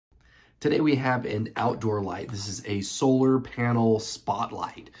Today we have an outdoor light. This is a solar panel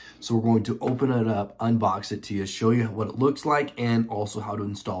spotlight. So we're going to open it up, unbox it to you, show you what it looks like, and also how to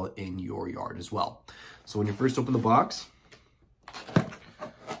install it in your yard as well. So when you first open the box,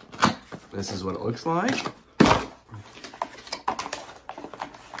 this is what it looks like.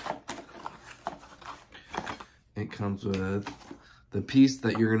 It comes with the piece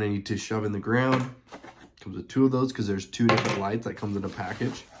that you're gonna need to shove in the ground. It comes with two of those because there's two different lights that comes in a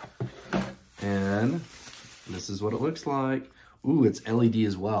package. And this is what it looks like. Ooh, it's LED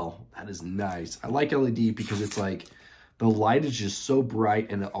as well. That is nice. I like LED because it's like, the light is just so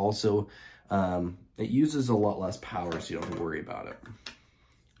bright, and it also, it uses a lot less power, so you don't have to worry about it.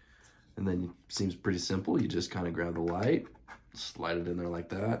 And then it seems pretty simple. You just kind of grab the light, slide it in there like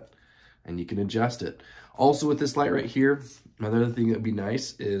that, and you can adjust it. Also with this light right here, another thing that would be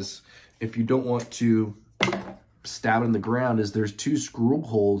nice is if you don't want to stab it in the ground, is there's two screw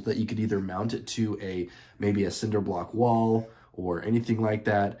holes that you could either mount it to maybe a cinder block wall or anything like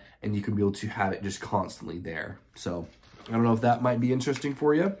that, and you can be able to have it just constantly there. So I don't know if that might be interesting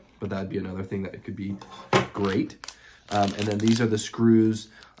for you, but that'd be another thing that could be great. And then these are the screws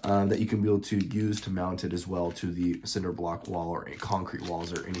that you can be able to use to mount it as well to the cinder block wall or concrete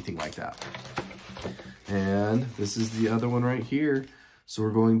walls or anything like that. And this is the other one right here. So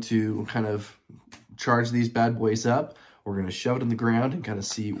we're going to kind of charge these bad boys up. We're going to shove it in the ground and kind of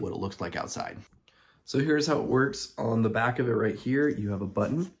see what it looks like outside. So here's how it works. On the back of it right here, you have a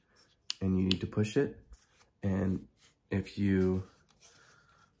button and you need to push it. And if you,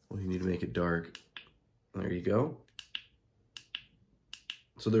 well, you need to make it dark. There you go.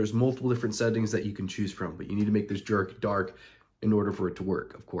 So there's multiple different settings that you can choose from, but you need to make this dark in order for it to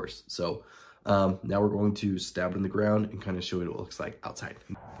work, of course. So now we're going to stab it in the ground and kind of show you what it looks like outside.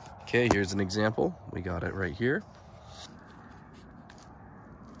 Okay, here's an example. We got it right here.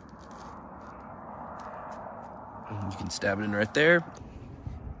 And you can stab it in right there.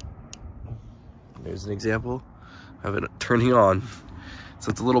 There's an example of it turning on. So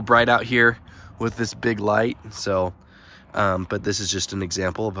it's a little bright out here with this big light. So, but this is just an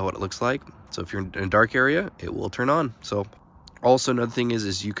example of what it looks like. So if you're in a dark area, it will turn on. So also another thing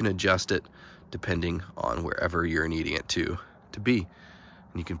is you can adjust it depending on wherever you're needing it to be.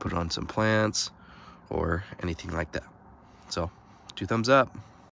 And you can put it on some plants or anything like that. So 2 thumbs up.